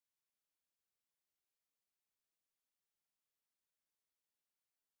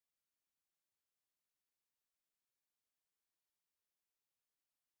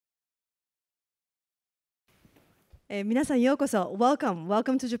皆さんようこそ Welcome.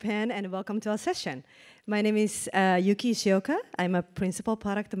 Welcome to Japan and welcome to our session. My name is Yuki Ishioka. I'm a Principal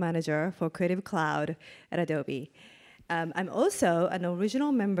Product Manager for Creative Cloud at Adobe. I'm also an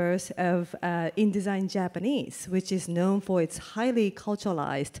original member of InDesign Japanese, which is known for its highly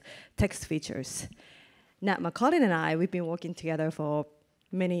culturalized text features. Nat McCully and I, we've been working together for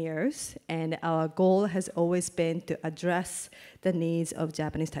many years, and our goal has always been to address the needs of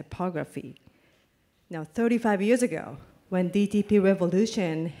Japanese typography. Now, 35 years ago, when DTP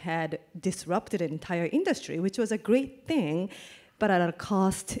revolution had disrupted the entire industry, which was a great thing, but at a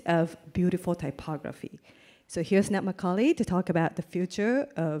cost of beautiful typography. So here's Nat McCully to talk about the future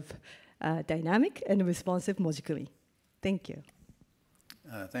of dynamic and responsive MojiKuri. Thank you.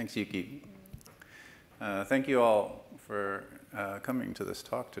 Thanks, Yuki. Thank you all for coming to this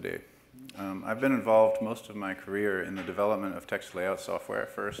talk today. I've been involved most of my career in the development of text layout software,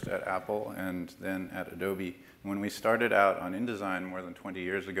 first at Apple and then at Adobe. When we started out on InDesign more than 20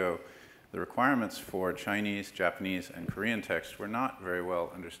 years ago, the requirements for Chinese, Japanese, and Korean text were not very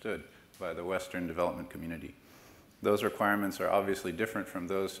well understood by the Western development community. Those requirements are obviously different from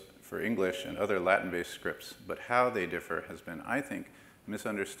those for English and other Latin-based scripts, but how they differ has been, I think,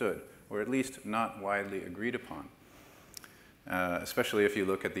 misunderstood, or at least not widely agreed upon. Especially if you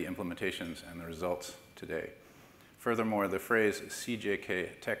look at the implementations and the results today. Furthermore, the phrase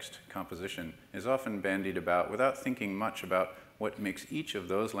CJK text composition is often bandied about without thinking much about what makes each of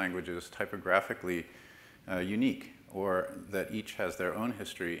those languages typographically unique, or that each has their own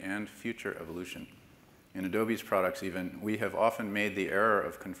history and future evolution. In Adobe's products even, we have often made the error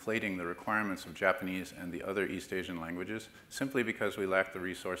of conflating the requirements of Japanese and the other East Asian languages simply because we lack the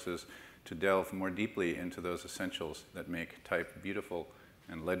resources to delve more deeply into those essentials that make type beautiful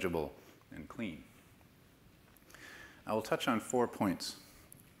and legible and clean. I will touch on 4 points.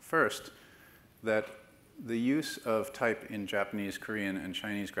 First, that the use of type in Japanese, Korean, and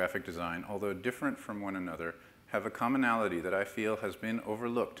Chinese graphic design, although different from one another, have a commonality that I feel has been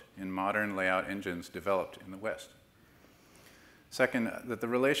overlooked in modern layout engines developed in the West. Second, that the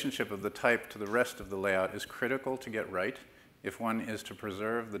relationship of the type to the rest of the layout is critical to get right if one is to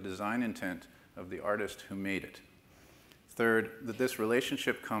preserve the design intent of the artist who made it. Third, that this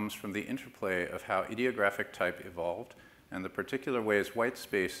relationship comes from the interplay of how ideographic type evolved and the particular ways white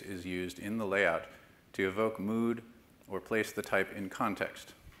space is used in the layout to evoke mood or place the type in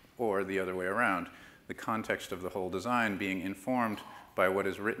context, or the other way around, the context of the whole design being informed by what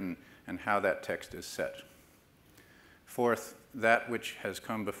is written and how that text is set. Fourth, that which has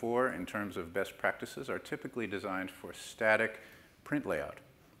come before in terms of best practices are typically designed for static print layout.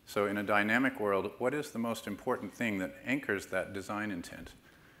 So in a dynamic world, what is the most important thing that anchors that design intent?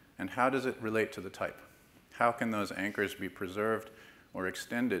 And how does it relate to the type? How can those anchors be preserved or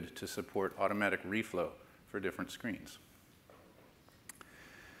extended to support automatic reflow for different screens?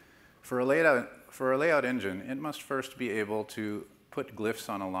 For a layout engine, it must first be able to put glyphs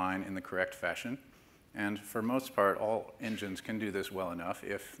on a line in the correct fashion. And for most part, all engines can do this well enough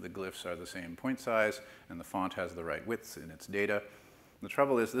if the glyphs are the same point size and the font has the right width in its data. The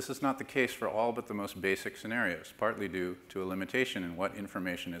trouble is this is not the case for all but the most basic scenarios, partly due to a limitation in what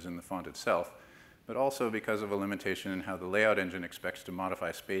information is in the font itself, but also because of a limitation in how the layout engine expects to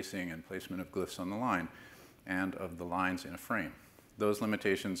modify spacing and placement of glyphs on the line and of the lines in a frame. Those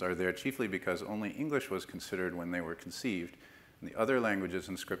limitations are there chiefly because only English was considered when they were conceived, and the other languages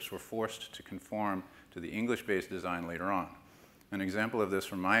and scripts were forced to conform to the English-based design later on. An example of this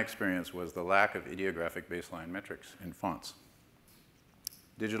from my experience was the lack of ideographic baseline metrics in fonts.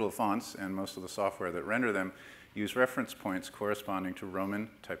 Digital fonts and most of the software that render them use reference points corresponding to Roman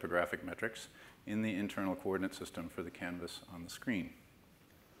typographic metrics in the internal coordinate system for the canvas on the screen.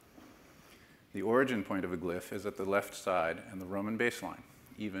 The origin point of a glyph is at the left side and the Roman baseline,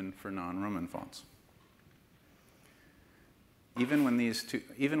 even for non-Roman fonts. Even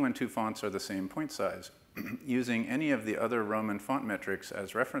when two fonts are the same point size, using any of the other Roman font metrics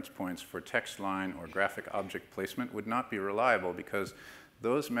as reference points for text line or graphic object placement would not be reliable because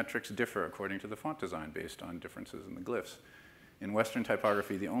those metrics differ according to the font design based on differences in the glyphs. In Western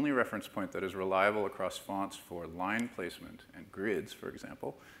typography, the only reference point that is reliable across fonts for line placement and grids, for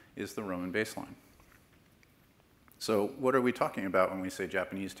example, is the Roman baseline. So what are we talking about when we say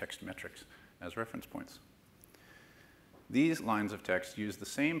Japanese text metrics as reference points? These lines of text use the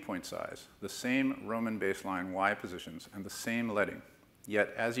same point size, the same Roman baseline Y positions, and the same leading.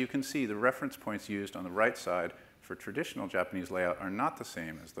 Yet, as you can see, the reference points used on the right side for traditional Japanese layout are not the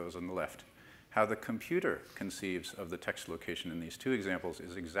same as those on the left. How the computer conceives of the text location in these two examples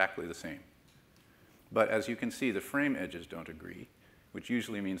is exactly the same. But as you can see, the frame edges don't agree, which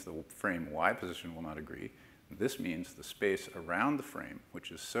usually means the frame Y position will not agree. This means the space around the frame,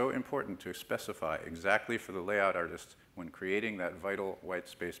 which is so important to specify exactly for the layout artist when creating that vital white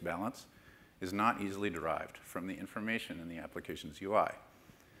space balance, is not easily derived from the information in the application's UI.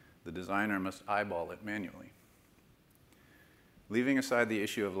 The designer must eyeball it manually. Leaving aside the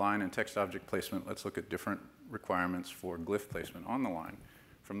issue of line and text object placement, let's look at different requirements for glyph placement on the line.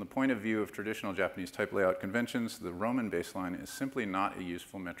 From the point of view of traditional Japanese type layout conventions, the Roman baseline is simply not a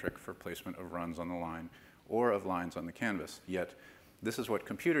useful metric for placement of runs on the line or of lines on the canvas. Yet, this is what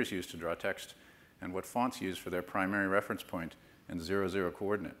computers use to draw text and what fonts use for their primary reference point and 0,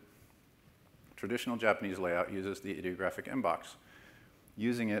 coordinate. Traditional Japanese layout uses the ideographic M-box.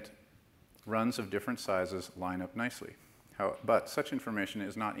 Using it, runs of different sizes line up nicely. But such information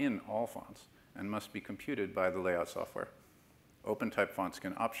is not in all fonts and must be computed by the layout software. OpenType fonts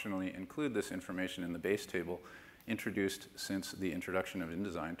can optionally include this information in the base table introduced since the introduction of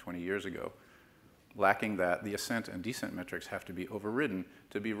InDesign 20 years ago. Lacking that, the ascent and descent metrics have to be overridden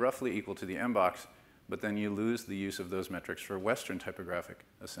to be roughly equal to the M-box, but then you lose the use of those metrics for Western typographic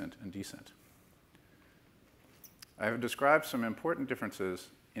ascent and descent. I have described some important differences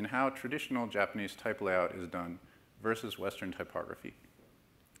in how traditional Japanese type layout is done versus Western typography,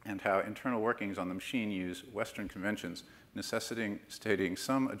 and how internal workings on the machine use Western conventions, necessitating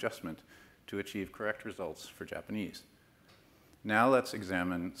some adjustment to achieve correct results for Japanese. Now let's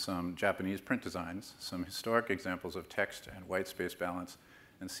examine some Japanese print designs, some historic examples of text and white space balance,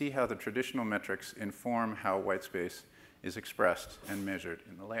 and see how the traditional metrics inform how white space is expressed and measured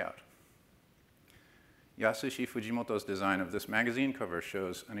in the layout. Yasushi Fujimoto's design of this magazine cover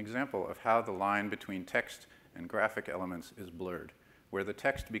shows an example of how the line between text and graphic elements is blurred, where the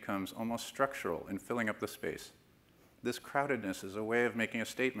text becomes almost structural in filling up the space. This crowdedness is a way of making a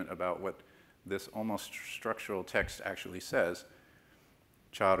statement about what this almost structural text actually says.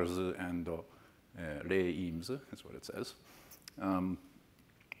 Charles and Reims is what it says.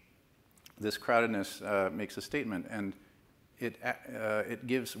 This crowdedness makes a statement, and it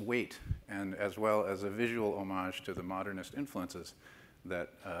gives weight, and as well as a visual homage to the modernist influences that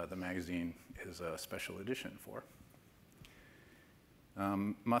the magazine is a special edition for.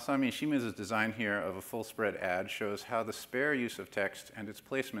 Masami Shimizu's design here of a full spread ad shows how the spare use of text and its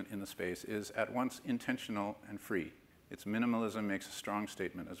placement in the space is at once intentional and free. Its minimalism makes a strong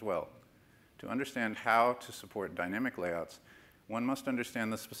statement as well. To understand how to support dynamic layouts, one must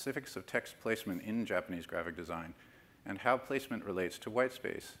understand the specifics of text placement in Japanese graphic design and how placement relates to white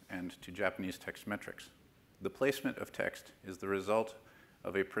space and to Japanese text metrics. The placement of text is the result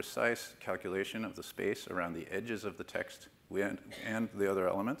of a precise calculation of the space around the edges of the text and the other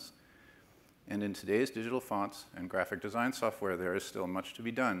elements. And in today's digital fonts and graphic design software, there is still much to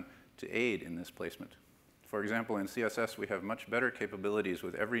be done to aid in this placement. For example, in CSS, we have much better capabilities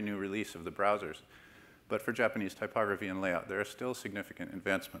with every new release of the browsers. But for Japanese typography and layout, there are still significant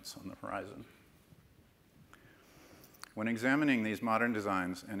advancements on the horizon. When examining these modern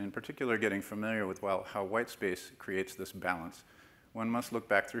designs, and in particular getting familiar with how white space creates this balance, one must look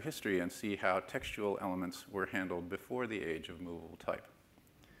back through history and see how textual elements were handled before the age of movable type.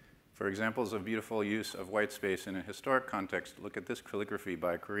 For examples of beautiful use of white space in a historic context, look at this calligraphy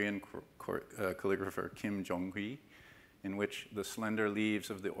by Korean calligrapher Kim Jong-hee, in which the slender leaves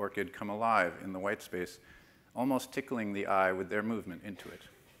of the orchid come alive in the white space, almost tickling the eye with their movement into it.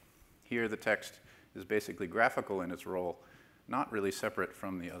 Here, the text is basically graphical in its role, not really separate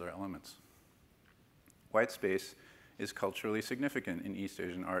from the other elements. White space is culturally significant in East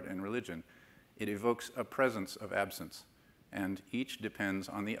Asian art and religion. It evokes a presence of absence, and each depends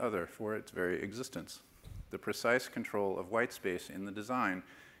on the other for its very existence. The precise control of white space in the design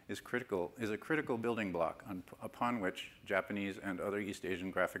is a critical building block upon which Japanese and other East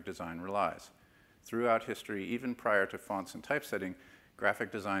Asian graphic design relies. Throughout history, even prior to fonts and typesetting,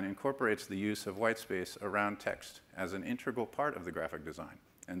 graphic design incorporates the use of white space around text as an integral part of the graphic design,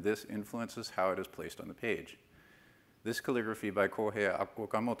 and this influences how it is placed on the page. This calligraphy by Kohei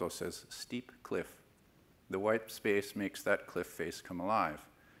Okamoto says, "steep cliff." The white space makes that cliff face come alive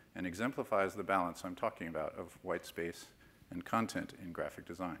and exemplifies the balance I'm talking about of white space and content in graphic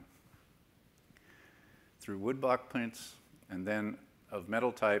design. Through woodblock prints and then of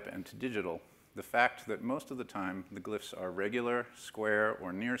metal type and to digital, the fact that most of the time the glyphs are regular, square,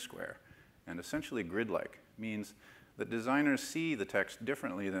 or near square, and essentially grid-like means that designers see the text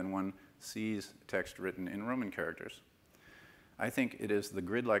differently than one sees text written in Roman characters. I think it is the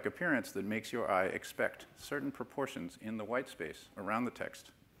grid-like appearance that makes your eye expect certain proportions in the white space around the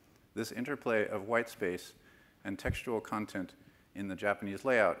text. This interplay of white space and textual content in the Japanese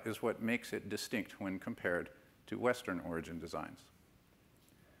layout is what makes it distinct when compared to Western origin designs.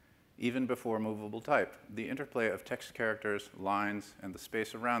 Even before movable type, the interplay of text characters, lines, and the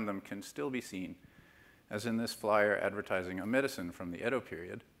space around them can still be seen, as in this flyer advertising a medicine from the Edo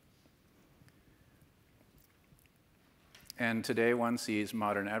period. And today one sees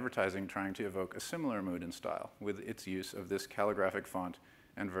modern advertising trying to evoke a similar mood and style with its use of this calligraphic font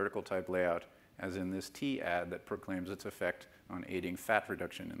and vertical type layout, as in this tea ad that proclaims its effect on aiding fat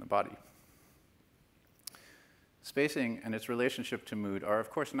reduction in the body. Spacing and its relationship to mood are, of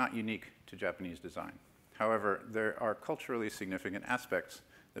course, not unique to Japanese design. However, there are culturally significant aspects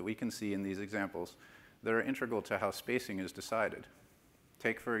that we can see in these examples that are integral to how spacing is decided.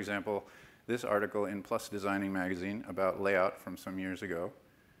 Take, for example, this article in Plus Designing magazine about layout from some years ago.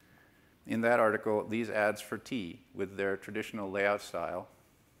 In that article, these ads for tea with their traditional layout style,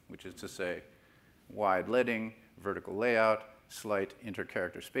 which is to say wide leading, vertical layout, slight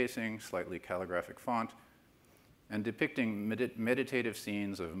inter-character spacing, slightly calligraphic font, and depicting meditative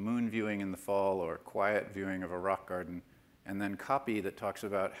scenes of moon viewing in the fall or quiet viewing of a rock garden, and then copy that talks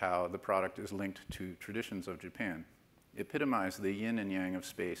about how the product is linked to traditions of Japan, epitomize the yin and yang of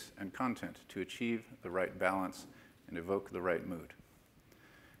space and content to achieve the right balance and evoke the right mood.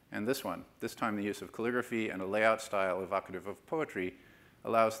 And this one, this time the use of calligraphy and a layout style evocative of poetry,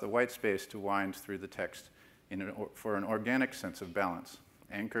 allows the white space to wind through the text for an organic sense of balance,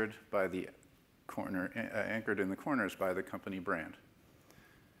 anchored in the corners by the company brand.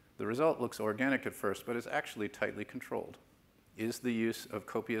 The result looks organic at first, but is actually tightly controlled. Is the use of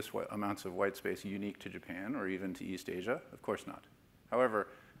copious amounts of white space unique to Japan or even to East Asia? Of course not. However,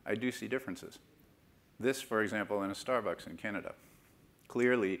 I do see differences. This, for example, in a Starbucks in Canada.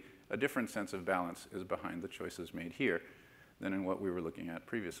 Clearly, a different sense of balance is behind the choices made here than in what we were looking at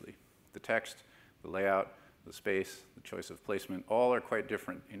previously. The text, the layout, the space, the choice of placement, all are quite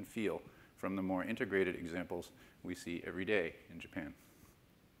different in feel from the more integrated examples we see every day in Japan.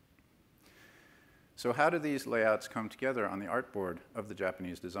 So how do these layouts come together on the artboard of the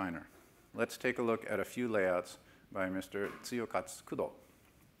Japanese designer? Let's take a look at a few layouts by Mr. Tsuyokatsu Kudo.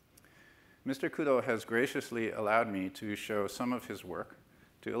 Mr. Kudo has graciously allowed me to show some of his work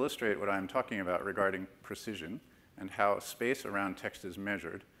to illustrate what I'm talking about regarding precision and how space around text is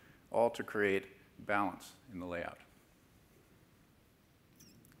measured, all to create balance in the layout.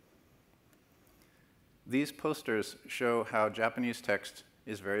 These posters show how Japanese text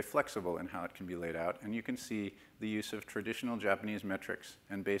is very flexible in how it can be laid out, and you can see the use of traditional Japanese metrics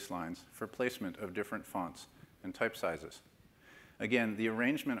and baselines for placement of different fonts and type sizes. Again, the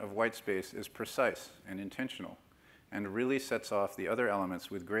arrangement of white space is precise and intentional, and really sets off the other elements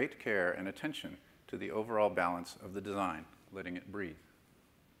with great care and attention to the overall balance of the design, letting it breathe.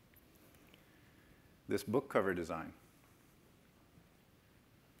 This book cover design.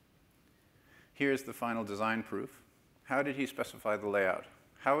 Here's the final design proof. How did he specify the layout?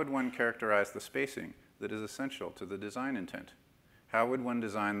 How would one characterize the spacing that is essential to the design intent? How would one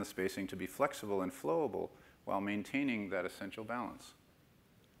design the spacing to be flexible and flowable while maintaining that essential balance?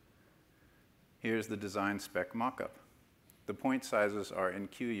 Here's the design spec mock-up. The point sizes are in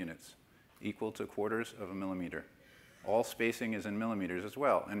Q units, equal to quarters of a millimeter. All spacing is in millimeters as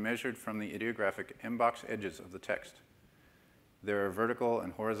well, and measured from the ideographic embox edges of the text. There are vertical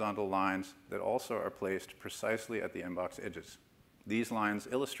and horizontal lines that also are placed precisely at the embox edges. These lines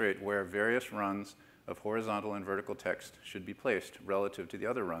illustrate where various runs of horizontal and vertical text should be placed relative to the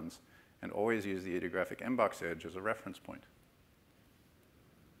other runs, and always use the ideographic embox edge as a reference point.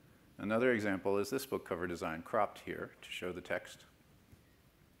 Another example is this book cover design, cropped here to show the text.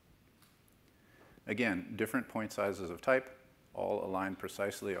 Again, different point sizes of type, all aligned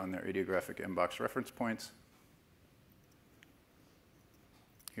precisely on their ideographic embox reference points.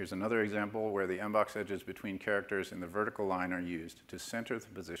 Here's another example where the embox edges between characters in the vertical line are used to center the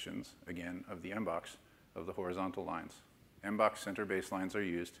positions, again, of the embox of the horizontal lines. Embox center baselines are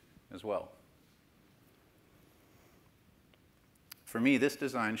used as well. For me, this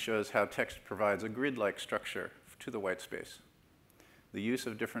design shows how text provides a grid-like structure to the white space. The use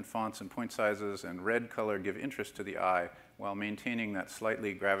of different fonts and point sizes and red color give interest to the eye while maintaining that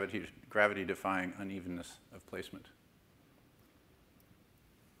slightly gravity-defying unevenness of placement.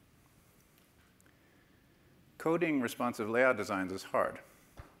 Coding responsive layout designs is hard.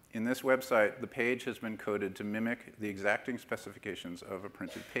 In this website, the page has been coded to mimic the exacting specifications of a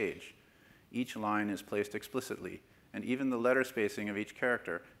printed page. Each line is placed explicitly, and even the letter spacing of each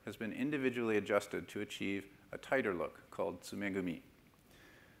character has been individually adjusted to achieve a tighter look called tsumegumi.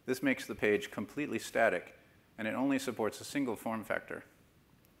 This makes the page completely static, and it only supports a single form factor.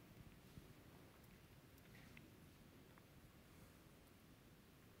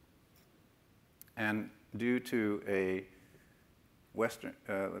 And due to a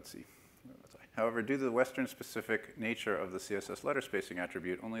let's see. However, due to the Western-specific nature of the CSS letter spacing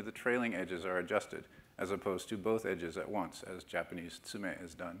attribute, only the trailing edges are adjusted, as opposed to both edges at once, as Japanese tsume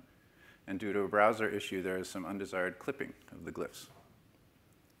is done. And due to a browser issue, there is some undesired clipping of the glyphs.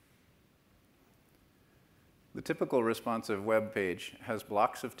 The typical responsive web page has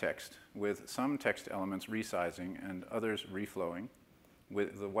blocks of text, with some text elements resizing and others reflowing,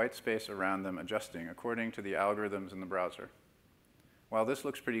 with the white space around them adjusting according to the algorithms in the browser. While this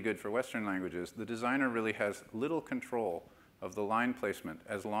looks pretty good for Western languages, the designer really has little control of the line placement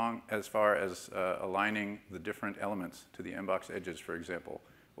as far as aligning the different elements to the inbox edges, for example,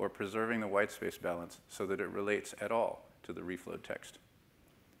 or preserving the white space balance so that it relates at all to the reflowed text.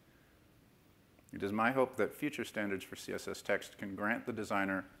 It is my hope that future standards for CSS text can grant the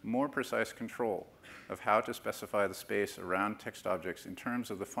designer more precise control of how to specify the space around text objects in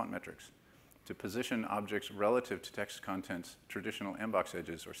terms of the font metrics, to position objects relative to text content's traditional inbox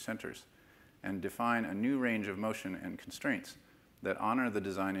edges or centers, and define a new range of motion and constraints that honor the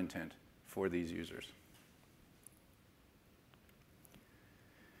design intent for these users.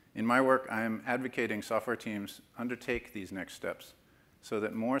 In my work, I am advocating software teams undertake these next steps so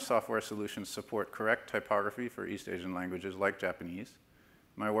that more software solutions support correct typography for East Asian languages like Japanese.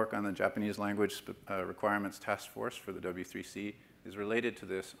 My work on the Japanese Language Requirements Task Force for the W3C is related to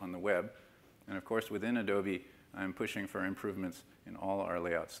this on the web. And of course, within Adobe, I am pushing for improvements in all our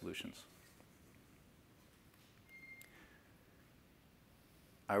layout solutions.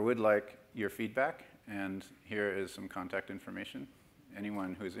 I would like your feedback, and here is some contact information.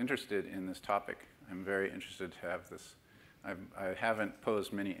 Anyone who is interested in this topic, I'm very interested to have this. I haven't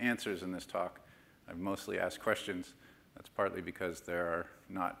posed many answers in this talk. I've mostly asked questions. That's partly because there are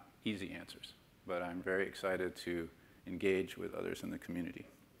not easy answers. But I'm very excited to engage with others in the community.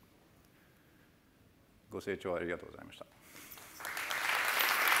 ご清聴ありがとうございました。